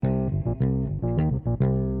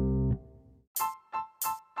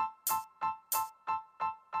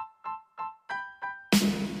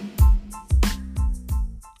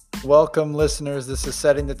Welcome, listeners. This is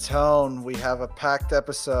Setting the Tone. We have a packed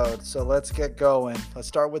episode, so let's get going. Let's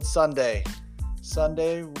start with Sunday.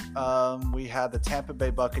 Sunday, we had the Tampa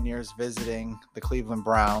Bay Buccaneers visiting the Cleveland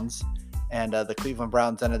Browns, and the Cleveland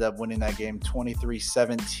Browns ended up winning that game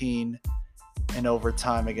 23-17 in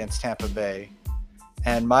overtime against Tampa Bay.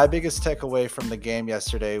 And my biggest takeaway from the game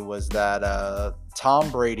yesterday was that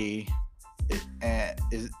Tom Brady and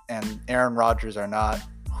Aaron Rodgers are not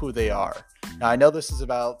who they are. Now, I know this is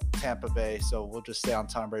about Tampa Bay, so we'll just stay on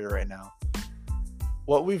Tom Brady right now.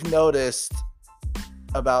 What we've noticed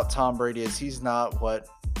about Tom Brady is he's not what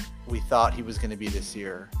we thought he was going to be this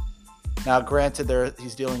year. Now, granted,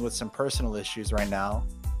 he's dealing with some personal issues right now,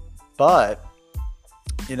 but,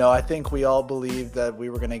 I think we all believed that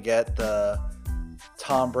we were going to get the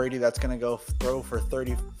Tom Brady that's going to go throw for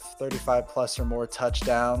 30, 35 plus or more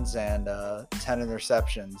touchdowns and 10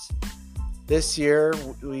 interceptions. This year,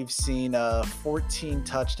 we've seen 14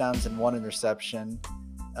 touchdowns and 1 interception,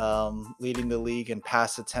 leading the league in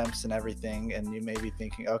pass attempts and everything. And you may be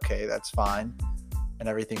thinking, okay, that's fine. And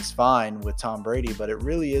everything's fine with Tom Brady, but it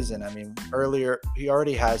really isn't. I mean, earlier, he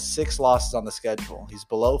already has 6 losses on the schedule. He's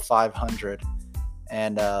below 500.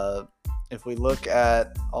 And if we look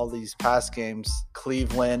at all these past games,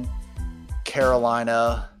 Cleveland,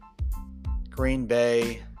 Carolina, Green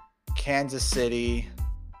Bay, Kansas City.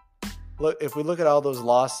 If we look at all those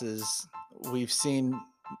losses, we've seen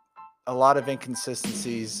a lot of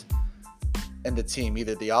inconsistencies in the team.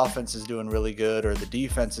 Either the offense is doing really good or the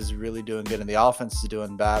defense is really doing good and the offense is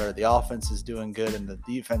doing bad, or the offense is doing good and the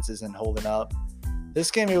defense isn't holding up.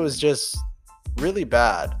 This game, it was just really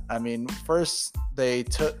bad. I mean, first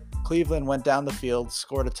Cleveland went down the field,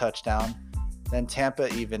 scored a touchdown. Then Tampa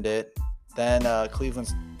evened it. Then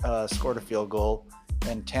Cleveland scored a field goal.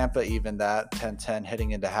 Then Tampa evened that 10-10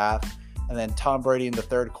 heading into half. And then Tom Brady in the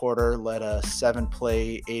third quarter led a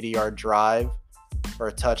 7-play, 80-yard drive for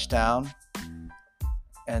a touchdown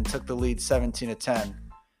and took the lead 17-10.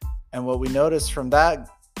 And what we noticed from that,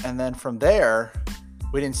 and then from there,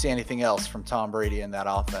 we didn't see anything else from Tom Brady in that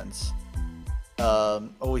offense.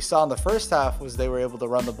 What we saw in the first half was they were able to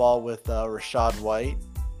run the ball with Rachaad White.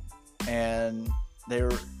 And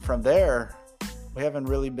from there, we haven't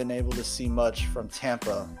really been able to see much from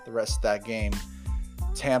Tampa the rest of that game.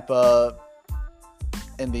 Tampa,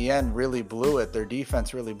 in the end, really blew it. Their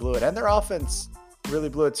defense really blew it. And their offense really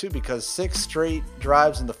blew it too, because 6 straight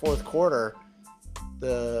drives in the fourth quarter,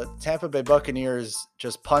 the Tampa Bay Buccaneers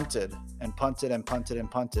just punted and punted and punted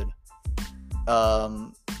and punted.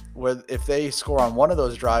 Where if they score on one of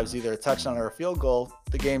those drives, either a touchdown or a field goal,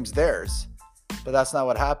 the game's theirs. But that's not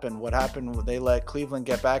what happened. What happened, they let Cleveland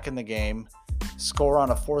get back in the game, score on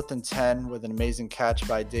a 4th and 10 with an amazing catch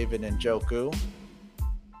by David Njoku.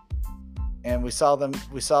 And we saw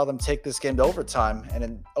them take this game to overtime. And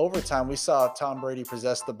in overtime, we saw Tom Brady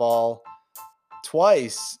possess the ball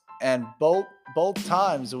twice. And both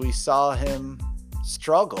times we saw him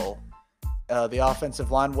struggle. The offensive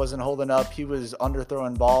line wasn't holding up. He was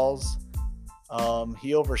underthrowing balls.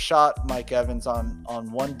 He overshot Mike Evans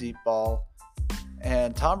on one deep ball.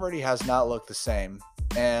 And Tom Brady has not looked the same.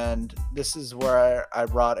 And this is where I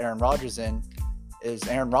brought Aaron Rodgers in. Is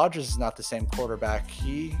Aaron Rodgers is not the same quarterback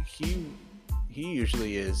he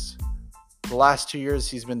usually is. The last 2 years,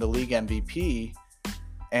 he's been the league MVP.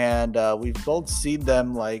 And we've both seen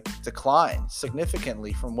them decline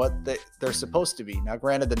significantly from what they're supposed to be. Now,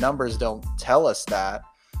 granted, the numbers don't tell us that,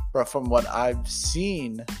 but from what I've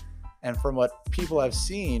seen and from what people have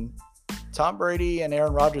seen, Tom Brady and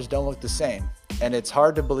Aaron Rodgers don't look the same. And it's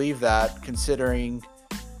hard to believe that, considering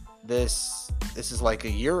this is like a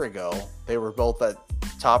year ago. They were both at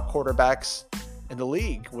top quarterbacks in the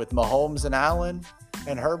league with Mahomes and Allen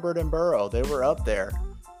and Herbert and Burrow. They were up there.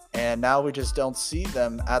 And now we just don't see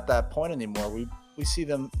them at that point anymore. We see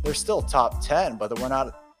them, they're still top 10, but they're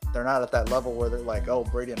not at that level where they're like, oh,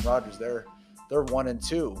 Brady and Rodgers, they're 1 and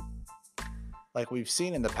 2, like we've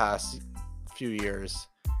seen in the past few years.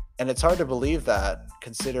 And it's hard to believe that,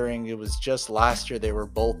 considering it was just last year they were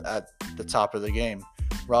both at the top of the game.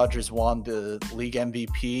 Rodgers won the league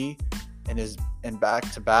MVP in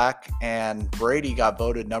back-to-back, and Brady got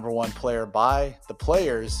voted number 1 player by the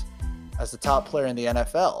players as the top player in the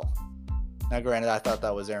NFL. Now, granted, I thought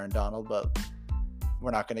that was Aaron Donald, but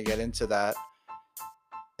we're not going to get into that.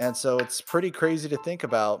 And so it's pretty crazy to think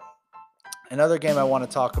about. Another game I want to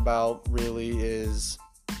talk about really is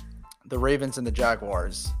the Ravens and the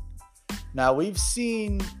Jaguars. Now, we've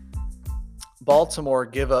seen Baltimore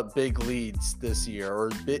give up big leads this year,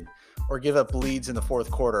 or give up leads in the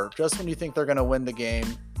fourth quarter. Just when you think they're going to win the game,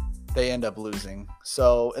 they end up losing.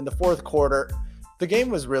 So in the fourth quarter, the game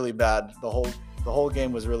was really bad The whole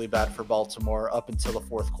game was really bad for Baltimore up until the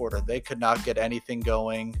fourth quarter. They could not get anything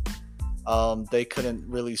going. They couldn't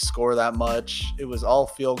really score that much. It was all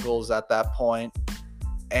field goals at that point.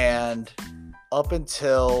 And up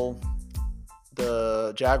until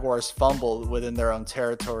the Jaguars fumbled within their own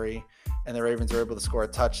territory and the Ravens were able to score a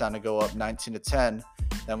touchdown to go up 19-10,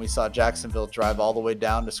 then we saw Jacksonville drive all the way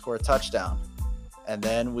down to score a touchdown. And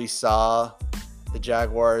then we saw the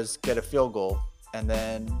Jaguars get a field goal. And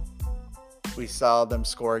then we saw them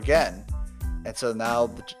score again. And so now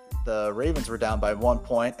the Ravens were down by 1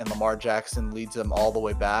 point, and Lamar Jackson leads them all the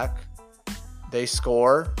way back. They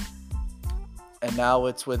score, and now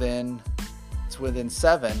it's within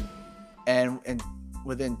 7. And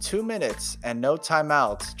within 2 minutes and no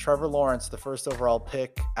timeouts, Trevor Lawrence, the first overall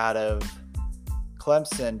pick out of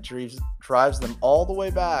Clemson, drives them all the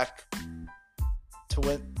way back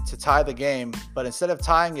to tie the game. But instead of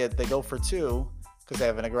tying it, they go for 2 because they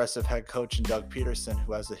have an aggressive head coach in Doug Peterson,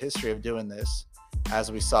 who has a history of doing this, as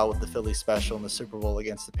we saw with the Philly special in the Super Bowl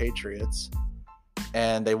against the Patriots.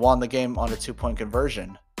 And they won the game on a 2-point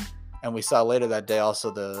conversion. And we saw later that day also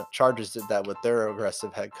the Chargers did that with their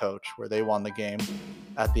aggressive head coach, where they won the game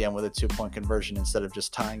at the end with a 2-point conversion instead of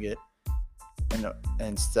just tying it and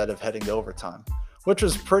instead of heading to overtime, which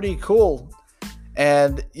was pretty cool.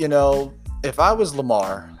 And, if I was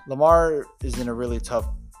Lamar is in a really tough,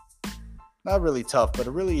 not really tough, but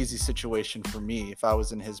a really easy situation for me if I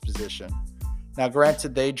was in his position. Now,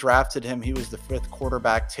 granted, they drafted him. He was the 5th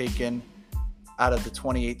quarterback taken out of the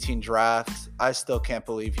 2018 draft. I still can't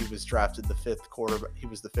believe he was drafted the 5th quarterback. He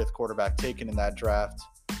was the 5th quarterback taken in that draft,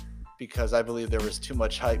 because I believe there was too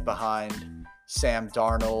much hype behind Sam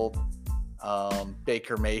Darnold,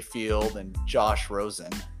 Baker Mayfield, and Josh Rosen.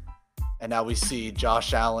 And now we see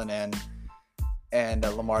Josh Allen and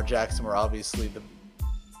Lamar Jackson were obviously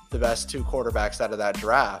the best 2 quarterbacks out of that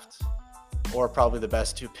draft, or probably the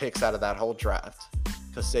best 2 picks out of that whole draft,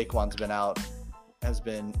 because Saquon's has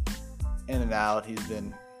been in and out. He's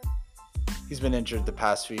been injured the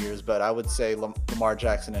past few years, but I would say Lamar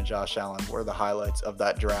Jackson and Josh Allen were the highlights of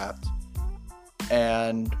that draft.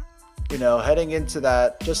 And heading into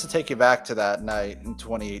that, just to take you back to that night in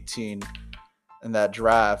 2018 in that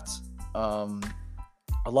draft,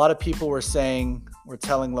 a lot of people were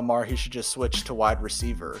telling Lamar he should just switch to wide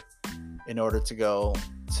receiver in order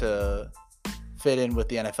to fit in with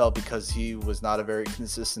the NFL, because he was not a very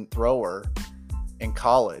consistent thrower in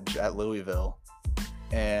college at Louisville.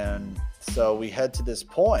 And so we head to this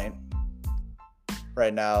point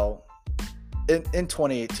right now in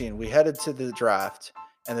 2018. We headed to the draft,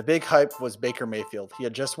 and the big hype was Baker Mayfield. He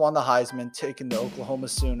had just won the Heisman, taken the Oklahoma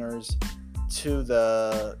Sooners to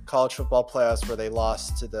the college football playoffs, where they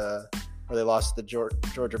lost to the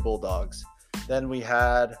Georgia Bulldogs. Then we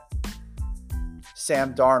had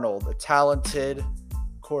Sam Darnold, a talented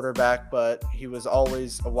quarterback, but he was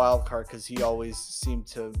always a wild card because he always seemed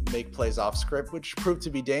to make plays off script, which proved to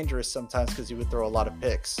be dangerous sometimes because he would throw a lot of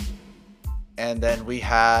picks. And then we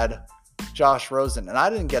had Josh Rosen, and I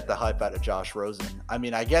didn't get the hype out of Josh Rosen. I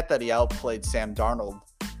mean, I get that he outplayed Sam Darnold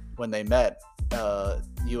when they met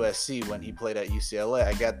USC when he played at UCLA.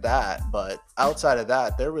 I get that, but outside of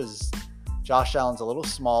that, there was Josh Allen's a little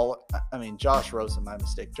small. I mean, Josh Rosen, my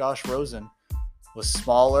mistake. Josh Rosen was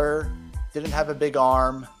smaller, didn't have a big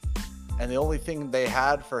arm, and the only thing they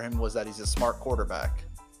had for him was that he's a smart quarterback.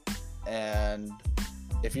 And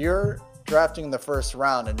if you're drafting in the first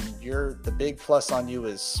round and the big plus on you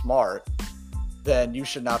is smart, then you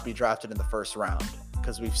should not be drafted in the first round,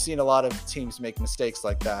 because we've seen a lot of teams make mistakes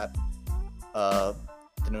like that.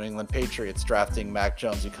 The New England Patriots drafting Mac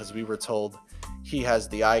Jones because we were told he has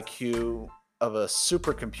the IQ of a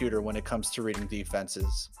supercomputer when it comes to reading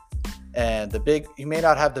defenses. And he may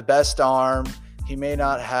not have the best arm, he may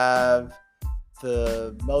not have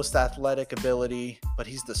the most athletic ability, but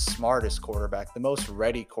he's the smartest quarterback, the most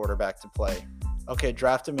ready quarterback to play. Okay,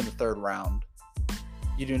 draft him in the 3rd round.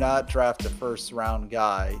 You do not draft a first round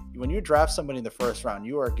guy. When you draft somebody in the first round,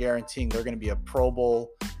 you are guaranteeing they're going to be a Pro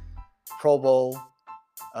Bowl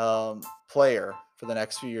player for the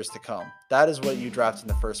next few years to come. That is what you draft in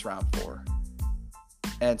the first round for.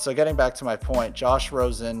 And so getting back to my point, Josh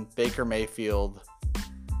Rosen, Baker Mayfield,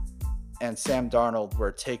 and Sam Darnold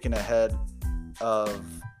were taken ahead of,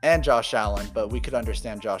 and Josh Allen, but we could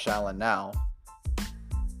understand Josh Allen now,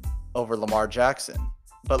 over Lamar Jackson.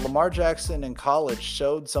 But Lamar Jackson in college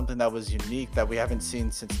showed something that was unique that we haven't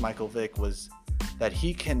seen since Michael Vick, was that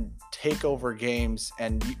he can take over games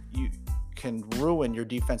and you can ruin your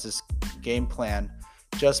defense's game plan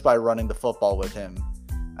just by running the football with him.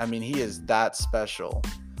 I mean, he is that special.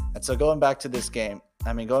 And so going back to this game,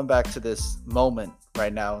 I mean, going back to this moment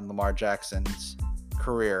right now in Lamar Jackson's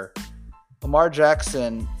career, Lamar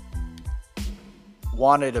Jackson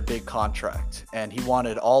wanted a big contract, and he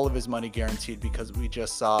wanted all of his money guaranteed because we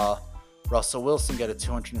just saw Russell Wilson get a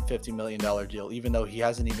 $250 million deal, even though he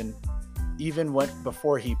hasn't even went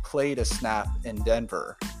before he played a snap in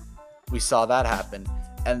Denver. We saw that happen.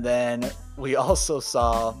 And then we also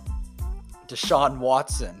saw Deshaun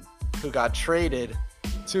Watson, who got traded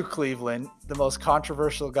to Cleveland, the most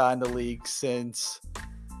controversial guy in the league since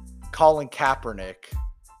Colin Kaepernick.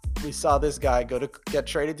 We saw this guy get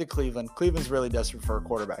traded to Cleveland. Cleveland's really desperate for a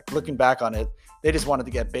quarterback. Looking back on it, they just wanted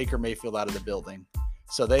to get Baker Mayfield out of the building.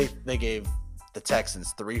 So they gave the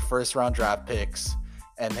Texans 3 first-round draft picks,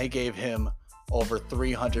 and they gave him over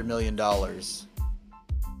 $300 million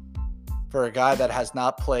for a guy that has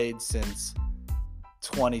not played since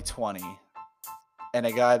 2020, and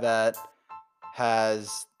a guy that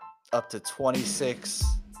has up to 26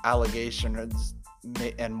 allegations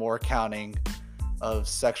and more counting of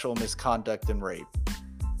sexual misconduct and rape.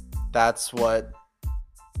 That's what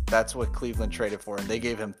Cleveland traded for, and they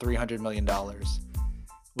gave him $300 million.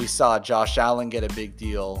 We saw Josh Allen get a big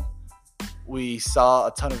deal. We saw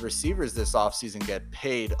a ton of receivers this offseason get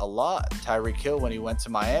paid a lot. Tyreek Hill, when he went to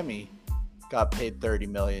Miami, got paid $30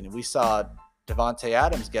 million. We saw Devontae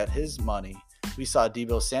Adams get his money. We saw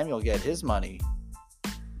Deebo Samuel get his money.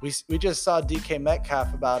 We just saw DK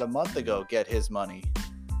Metcalf about a month ago get his money,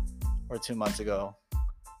 or 2 months ago,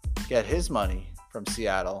 get his money from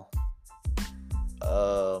Seattle.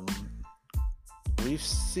 We've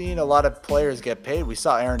seen a lot of players get paid. We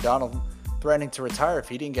saw Aaron Donald threatening to retire if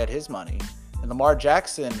he didn't get his money. And Lamar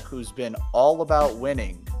Jackson, who's been all about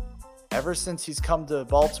winning ever since he's come to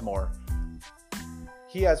Baltimore,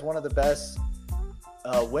 he has one of the best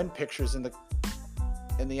win pictures in the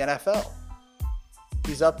NFL.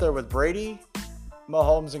 He's up there with Brady,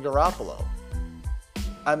 Mahomes, and Garoppolo.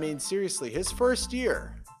 I mean, seriously, his first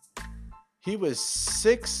year, he was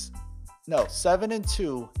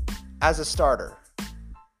 7-2 as a starter.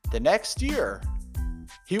 The next year,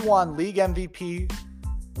 he won league MVP,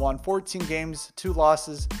 won 14 games, 2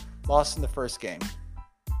 losses, lost in the first game.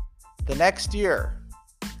 The next year,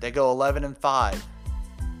 they go 11-5.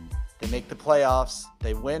 They make the playoffs.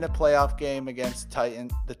 They win a playoff game against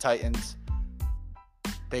the Titans.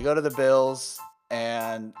 They go to the Bills,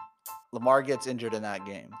 and Lamar gets injured in that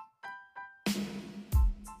game.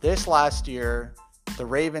 This last year, the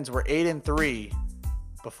Ravens were 8-3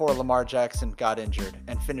 before Lamar Jackson got injured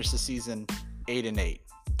and finished the season 8-8.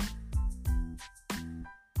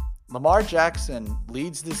 Lamar Jackson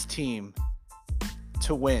leads this team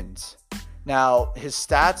to wins. Now, his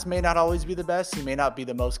stats may not always be the best. He may not be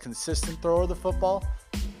the most consistent thrower of the football.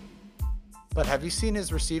 But have you seen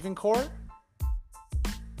his receiving core?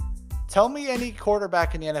 Tell me any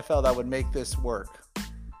quarterback in the NFL that would make this work.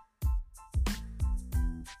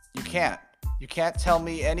 You can't. You can't tell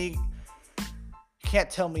me any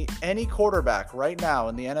quarterback right now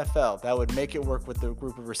in the NFL that would make it work with the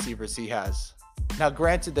group of receivers he has. Now,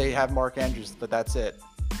 granted, they have Mark Andrews, but that's it.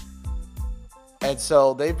 And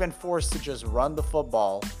so they've been forced to just run the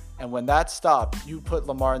football. And when that stopped, you put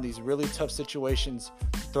Lamar in these really tough situations,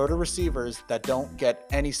 throw to receivers that don't get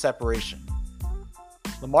any separation.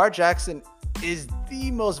 Lamar Jackson is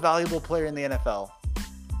the most valuable player in the NFL,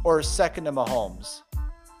 or second to Mahomes.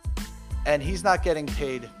 And he's not getting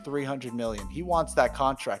paid $300 million. He wants that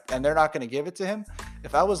contract, and they're not going to give it to him.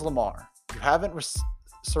 If I was Lamar, you haven't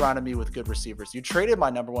surrounded me with good receivers. You traded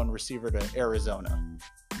my number 1 receiver to Arizona.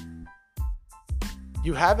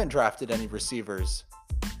 You haven't drafted any receivers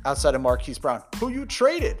outside of Marquise Brown, who you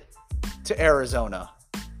traded to Arizona.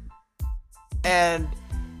 And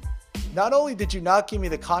not only did you not give me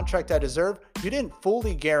the contract I deserve, you didn't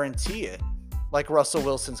fully guarantee it, like Russell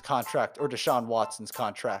Wilson's contract or Deshaun Watson's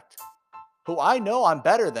contract, who I know I'm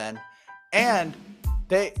better than, and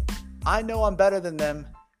I know I'm better than them,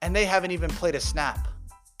 and they haven't even played a snap.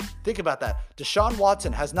 Think about that. Deshaun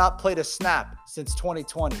Watson has not played a snap since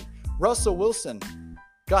 2020. Russell Wilson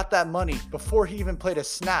got that money before he even played a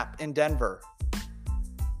snap in Denver.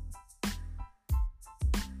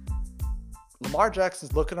 Lamar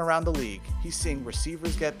Jackson's looking around the league. He's seeing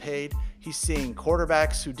receivers get paid. He's seeing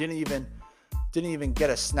quarterbacks who didn't even get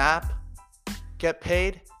a snap get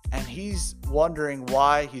paid, and he's wondering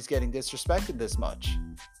why he's getting disrespected this much.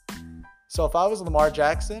 So if I was Lamar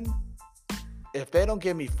Jackson, if they don't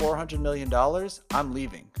give me $400 million, I'm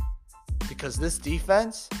leaving. Because this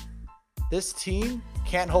defense, this team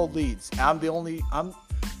can't hold leads.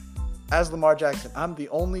 As Lamar Jackson, I'm the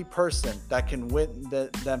only person that can win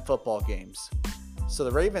them football games. So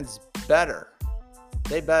the Ravens better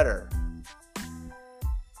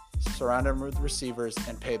surround him with receivers,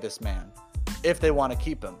 and pay this man if they want to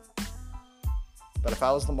keep him. But if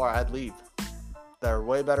I was Lamar, I'd leave. There are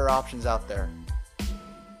way better options out there.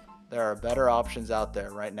 There are better options out there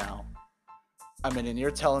right now. I mean, and you're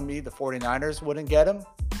telling me the 49ers wouldn't get him?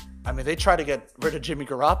 I mean, they try to get rid of Jimmy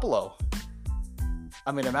Garoppolo.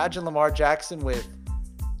 I mean, imagine Lamar Jackson with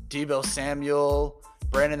Deebo Samuel,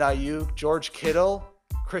 Brandon Ayuk, George Kittle,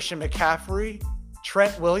 Christian McCaffrey,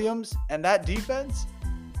 Trent Williams, and that defense.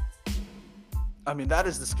 I mean, that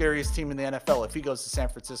is the scariest team in the NFL if he goes to San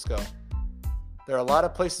Francisco. There are a lot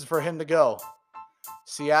of places for him to go.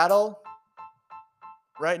 Seattle,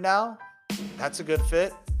 right now, that's a good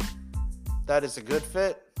fit. That is a good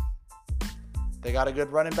fit. They got a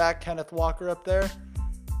good running back, Kenneth Walker, up there.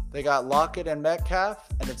 They got Lockett and Metcalf,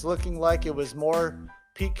 and it's looking like it was more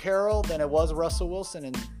Pete Carroll than it was Russell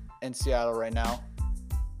Wilson in Seattle right now.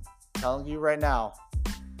 I'm telling you right now,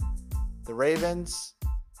 the Ravens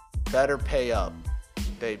better pay up.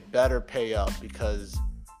 They better pay up because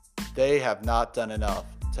they have not done enough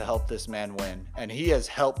to help this man win. And he has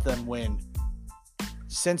helped them win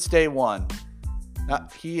since day one.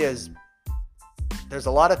 There's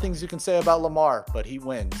a lot of things you can say about Lamar, but he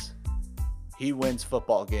wins. He wins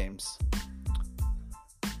football games.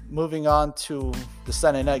 Moving on to the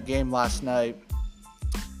Sunday night game last night.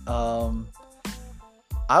 I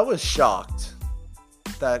was shocked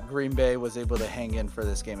that Green Bay was able to hang in for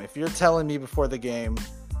this game. If you're telling me before the game,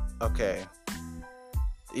 okay,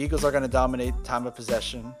 the Eagles are going to dominate time of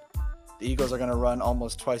possession. The Eagles are going to run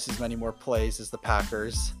almost twice as many more plays as the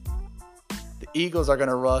Packers. The Eagles are going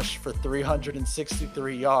to rush for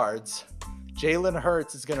 363 yards. Jalen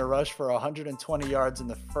Hurts is going to rush for 120 yards in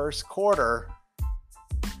the first quarter.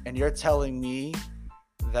 And you're telling me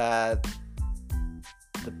that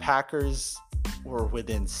the Packers were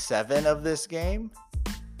within 7 of this game?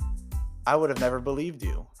 I would have never believed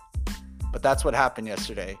you. But that's what happened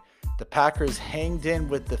yesterday. The Packers hanged in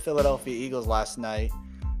with the Philadelphia Eagles last night,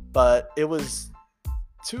 but it was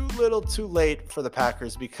too little too late for the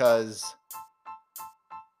Packers because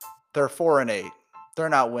they're 4-8. They're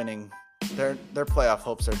not winning. Their playoff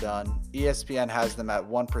hopes are done. ESPN has them at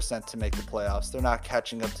 1% to make the playoffs. They're not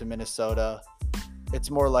catching up to Minnesota. It's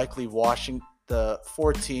more likely the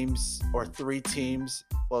 4 teams or 3 teams.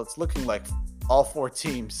 Well, it's looking like all 4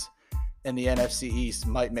 teams in the NFC East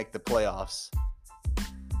might make the playoffs.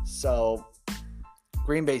 So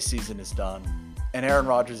Green Bay season is done, and Aaron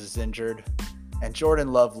Rodgers is injured, and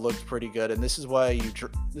Jordan Love looked pretty good. And this is why you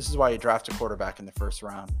draft a quarterback in the first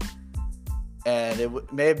round. And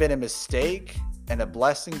it may have been a mistake and a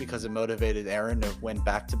blessing because it motivated Aaron to win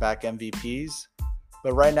back-to-back MVPs.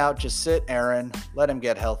 But right now, just sit Aaron, let him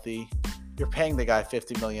get healthy. You're paying the guy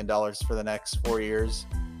 $50 million for the next 4 years.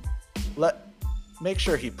 Make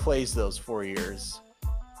sure he plays those 4 years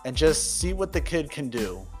and just see what the kid can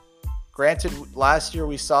do. Granted, last year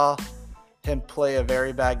we saw him play a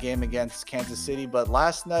very bad game against Kansas City, but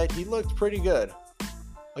last night he looked pretty good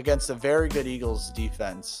against a very good Eagles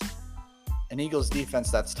defense. An Eagles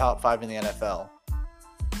defense that's top 5 in the NFL.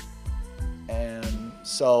 And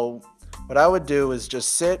so what I would do is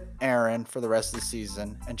just sit Aaron for the rest of the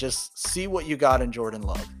season and just see what you got in Jordan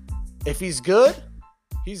Love. If he's good,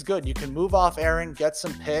 he's good. You can move off Aaron, get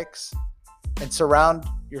some picks, and surround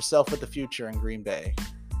yourself with the future in Green Bay.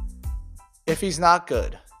 If he's not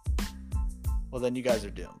good, well, then you guys are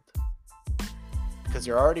doomed. Because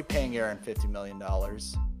you're already paying Aaron $50 million.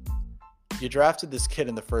 You drafted this kid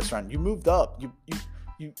in the first round. You moved up.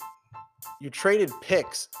 You traded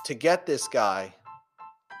picks to get this guy.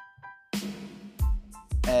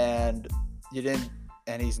 And you didn't,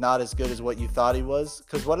 and he's not as good as what you thought he was.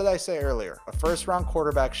 Because what did I say earlier? A first-round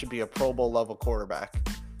quarterback should be a Pro Bowl level quarterback.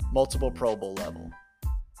 Multiple Pro Bowl level.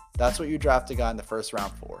 That's what you draft a guy in the first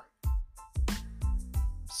round for.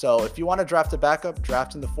 So if you want to draft a backup,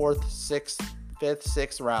 draft in the 4th, 6th, 5th,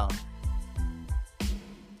 6th round.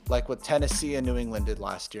 Like what Tennessee and New England did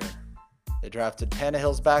last year. They drafted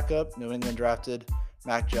Tannehill's backup. New England drafted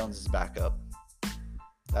Mac Jones's backup.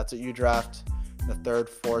 That's what you draft in the 3rd,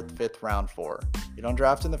 4th, 5th round for. You don't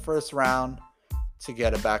draft in the first round to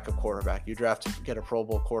get a backup quarterback. You draft to get a Pro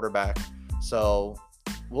Bowl quarterback. So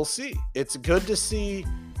we'll see. It's good to see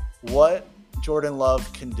what Jordan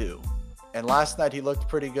Love can do. And last night he looked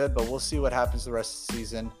pretty good, but we'll see what happens the rest of the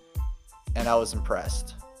season. And I was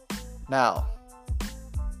impressed. Now,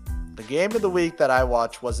 the game of the week that I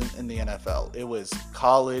watched wasn't in the NFL. It was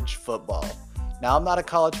college football. Now, I'm not a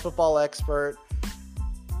college football expert.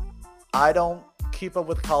 I don't keep up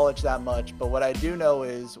with college that much, but what I do know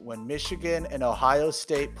is when Michigan and Ohio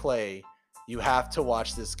State play, you have to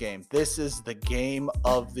watch this game. This is the game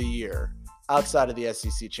of the year. outside of the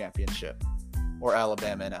SEC championship or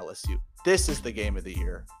Alabama and LSU. This is the game of the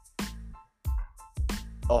year.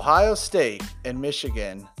 Ohio State and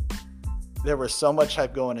Michigan, there was so much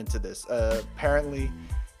hype going into this. Apparently,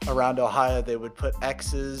 around Ohio, they would put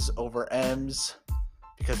X's over M's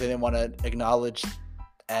because they didn't want to acknowledge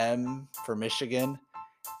M for Michigan.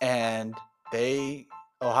 And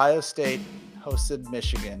Ohio State hosted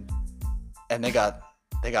Michigan, and they got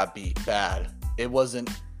beat bad. It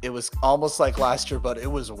was almost like last year, but it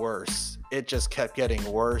was worse. It just kept getting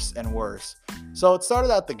worse and worse. So it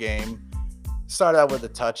started out with a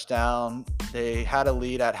touchdown. They had a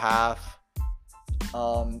lead at half.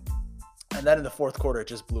 And then in the fourth quarter, it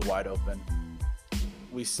just blew wide open.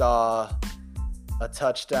 We saw a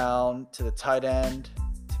touchdown to the tight end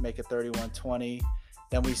to make it 31-20.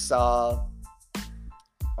 Then we saw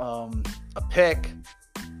a pick.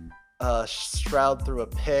 Stroud threw a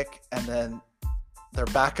pick, and then their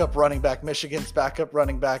Michigan's backup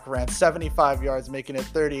running back ran 75 yards, making it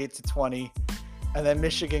 38-20. And then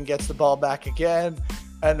Michigan gets the ball back again,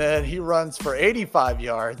 and then he runs for 85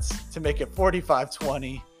 yards to make it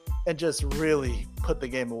 45-20 and just really put the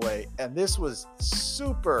game away. And this was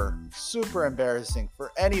super, super embarrassing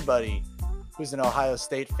for anybody who's an Ohio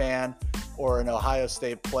State fan or an Ohio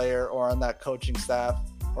State player or on that coaching staff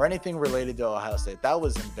or anything related to Ohio State. That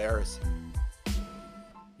was embarrassing.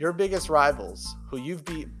 Your biggest rivals, who you've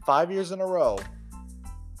beat 5 years in a row,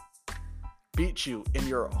 beat you in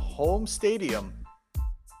your home stadium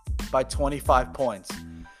by 25 points.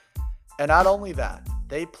 And not only that,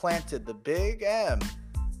 they planted the big M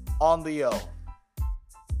on the O.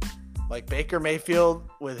 Like Baker Mayfield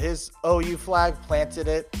with his OU flag planted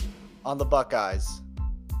it on the Buckeyes.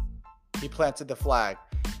 He planted the flag.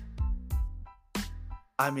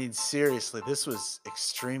 I mean, seriously, this was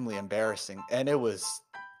extremely embarrassing. And it was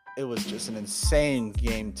just an insane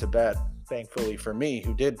game to bet. Thankfully for me,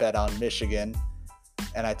 who did bet on Michigan,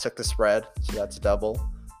 and I took the spread, so that's a double.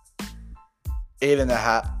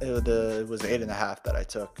 8.5. It was 8.5 that I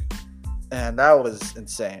took, and that was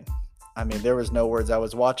insane. I mean, there was no words. I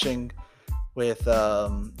was watching with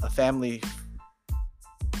a family,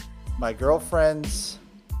 my girlfriend's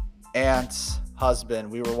aunt's husband.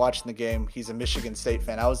 We were watching the game. He's a Michigan State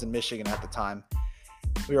fan. I was in Michigan at the time.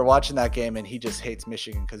 We were watching that game, and he just hates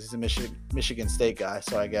Michigan because he's a Michigan State guy.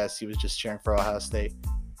 So I guess he was just cheering for Ohio State,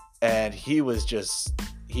 and he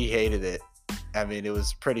hated it. I mean, it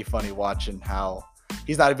was pretty funny watching how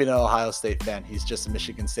he's not even an Ohio State fan. He's just a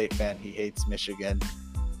Michigan State fan. He hates Michigan.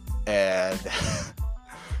 And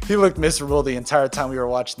he looked miserable the entire time we were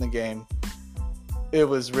watching the game. It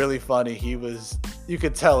was really funny. You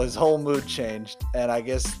could tell his whole mood changed. And I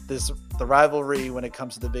guess the rivalry when it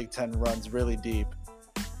comes to the Big Ten runs really deep.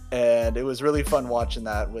 And it was really fun watching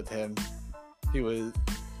that with him. He was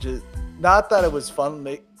just, not that it was fun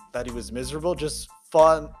that he was miserable, just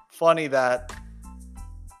funny that,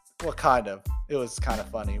 well, kind of. It was kind of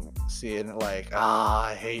funny seeing it like,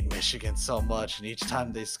 I hate Michigan so much, and each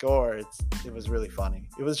time they score, it was really funny.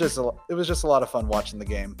 It was just a lot of fun watching the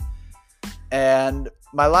game. And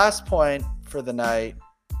my last point for the night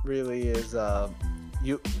really is the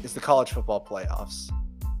college football playoffs.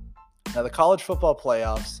 Now, the college football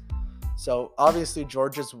playoffs, so obviously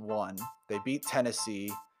Georgia's won. They beat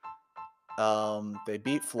Tennessee. They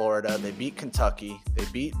beat Florida. They beat Kentucky. They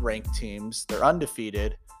beat ranked teams. They're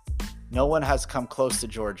undefeated. No one has come close to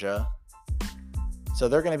Georgia. So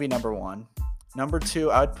they're going to be number one. Number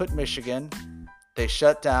two, I would put Michigan. They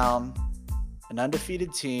shut down an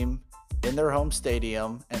undefeated team in their home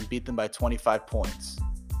stadium and beat them by 25 points.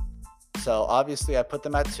 So obviously I put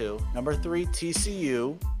them at 2. Number 3,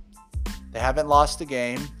 TCU. They haven't lost a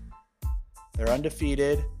game. They're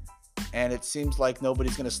undefeated. And it seems like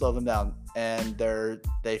nobody's going to slow them down. And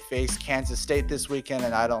they face Kansas State this weekend,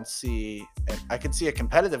 and I could see a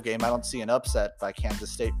competitive game. I don't see an upset by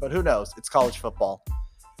Kansas State, but who knows? It's college football.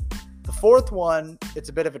 The fourth one, it's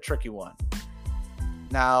a bit of a tricky one.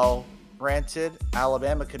 Now, granted,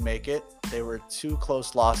 Alabama could make it. They were 2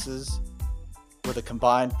 close losses with a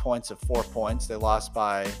combined points of 4 points. They lost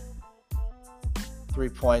by 3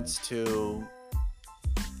 points to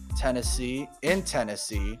Tennessee in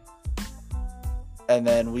Tennessee. And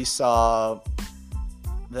then we saw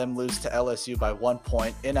them lose to LSU by 1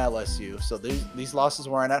 point in LSU. So these losses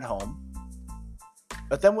weren't at home.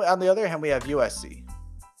 But then on the other hand, we have USC.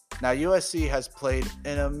 Now, USC has played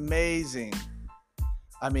an amazing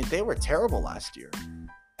 – I mean, they were terrible last year.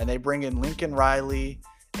 And they bring in Lincoln Riley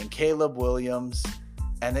and Caleb Williams.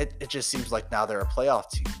 And it just seems like now they're a playoff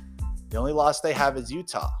team. The only loss they have is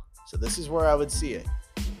Utah. So this is where I would see it.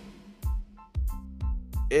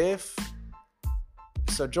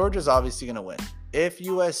 So Georgia's obviously going to win. If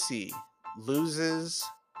USC loses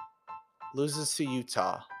to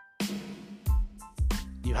Utah,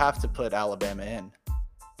 you have to put Alabama in.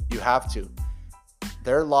 You have to.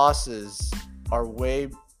 Their losses are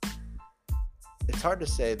it's hard to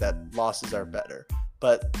say that losses are better,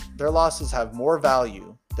 but their losses have more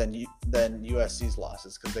value than USC's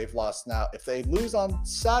losses, because they've lost now. If they lose on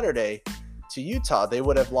Saturday to Utah, they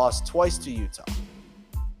would have lost twice to Utah.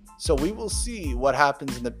 So we will see what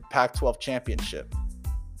happens in the Pac-12 championship.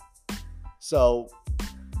 So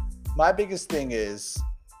my biggest thing is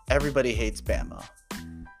everybody hates Bama.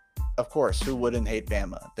 Of course, who wouldn't hate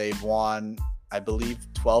Bama? They've won, I believe,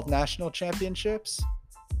 12 national championships,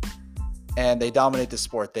 and they dominate the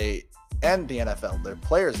sport. And the NFL. Their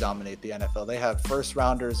players dominate the NFL. They have first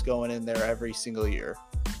rounders going in there every single year.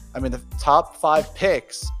 I mean, the top 5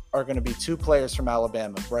 picks are going to be 2 players from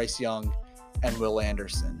Alabama, Bryce Young and Will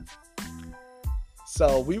Anderson.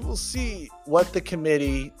 So we will see what the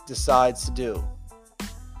committee decides to do.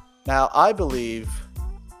 Now, I believe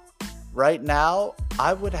right now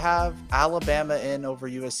I would have Alabama in over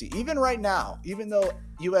USC. Even right now, even though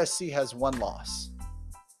USC has 1 loss.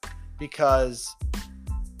 Because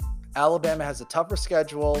Alabama has a tougher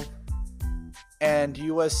schedule, and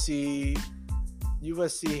USC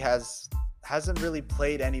hasn't really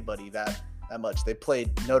played anybody that much. They played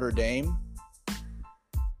Notre Dame,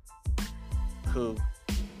 who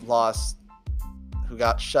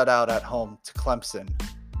got shut out at home to Clemson.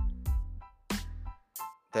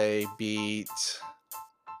 They beat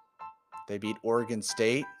Oregon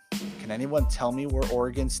State. Can anyone tell me where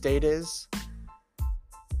Oregon State is?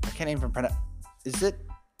 I can't even pronounce. Is it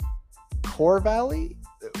Corvallis?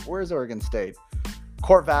 Where's Oregon State?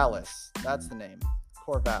 Corvallis. That's the name.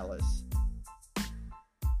 Corvallis.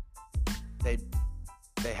 They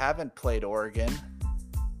haven't played Oregon.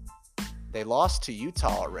 They lost to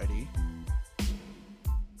Utah already.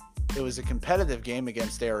 It was a competitive game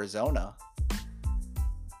against Arizona.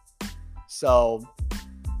 So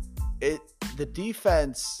the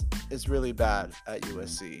defense is really bad at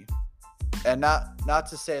USC. And not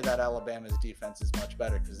to say that Alabama's defense is much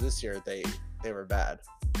better, because this year they were bad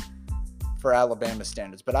for Alabama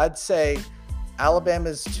standards. But I'd say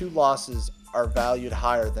Alabama's 2 losses are valued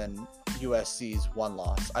higher than USC's 1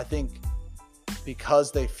 loss. I think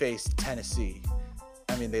because they faced Tennessee.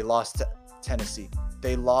 I mean, they lost to Tennessee.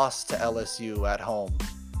 They lost to LSU at home,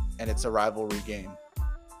 and it's a rivalry game.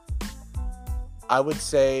 I would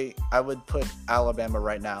say I would put Alabama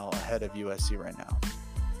right now ahead of USC right now.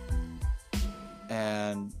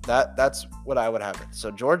 And that's what I would have it.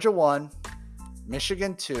 So Georgia 1,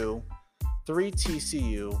 Michigan 2, 3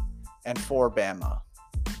 TCU, and 4 Bama.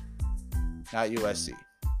 Not USC.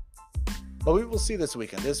 But we will see this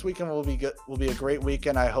weekend. This weekend will be good. Will be a great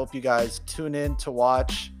weekend. I hope you guys tune in to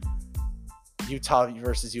watch Utah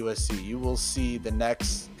versus USC. You will see the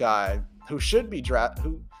next guy who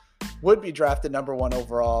would be drafted number 1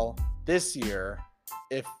 overall this year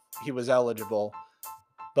if he was eligible.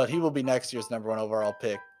 But he will be next year's number 1 overall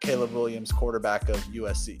pick, Caleb Williams, quarterback of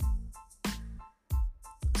USC.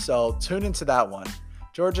 So tune into that one.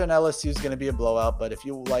 Georgia and LSU is going to be a blowout, but if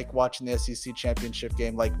you like watching the SEC championship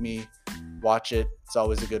game like me, watch it. It's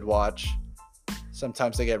always a good watch.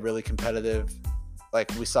 Sometimes they get really competitive. Like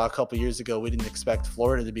we saw a couple years ago, we didn't expect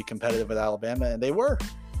Florida to be competitive with Alabama, and they were.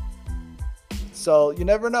 So you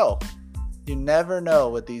never know. You never know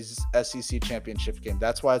with these SEC championship games.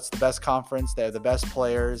 That's why it's the best conference. They have the best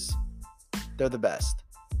players. They're the best.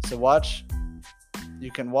 So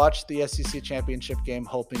you can watch the SEC championship game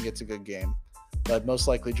hoping it's a good game. But most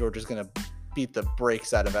likely Georgia's going to beat the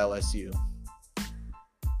brakes out of LSU.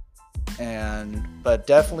 But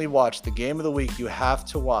definitely watch the game of the week. You have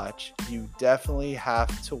to watch. You definitely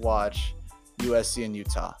have to watch USC and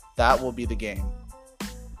Utah. That will be the game.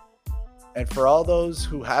 And for all those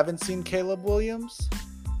who haven't seen Caleb Williams,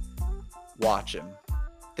 watch him.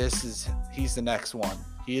 He's the next one.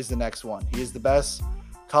 He is the next one. He is the best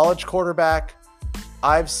college quarterback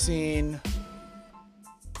I've seen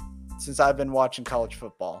since I've been watching college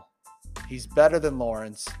football. He's better than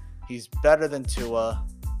Lawrence. He's better than Tua.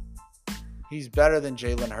 He's better than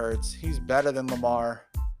Jalen Hurts. He's better than Lamar.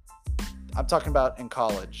 I'm talking about in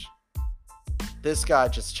college. This guy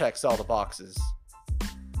just checks all the boxes.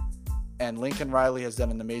 And Lincoln Riley has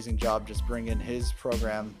done an amazing job just bringing his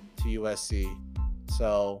program to USC.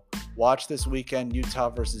 So watch this weekend, Utah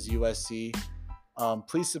versus USC.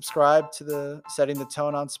 Please subscribe to the Setting the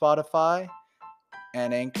Tone on Spotify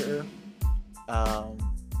and Anchor.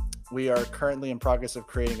 We are currently in progress of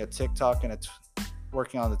creating a TikTok and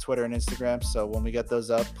working on the Twitter and Instagram. So when we get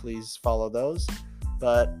those up, please follow those.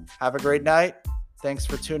 But have a great night. Thanks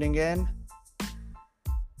for tuning in.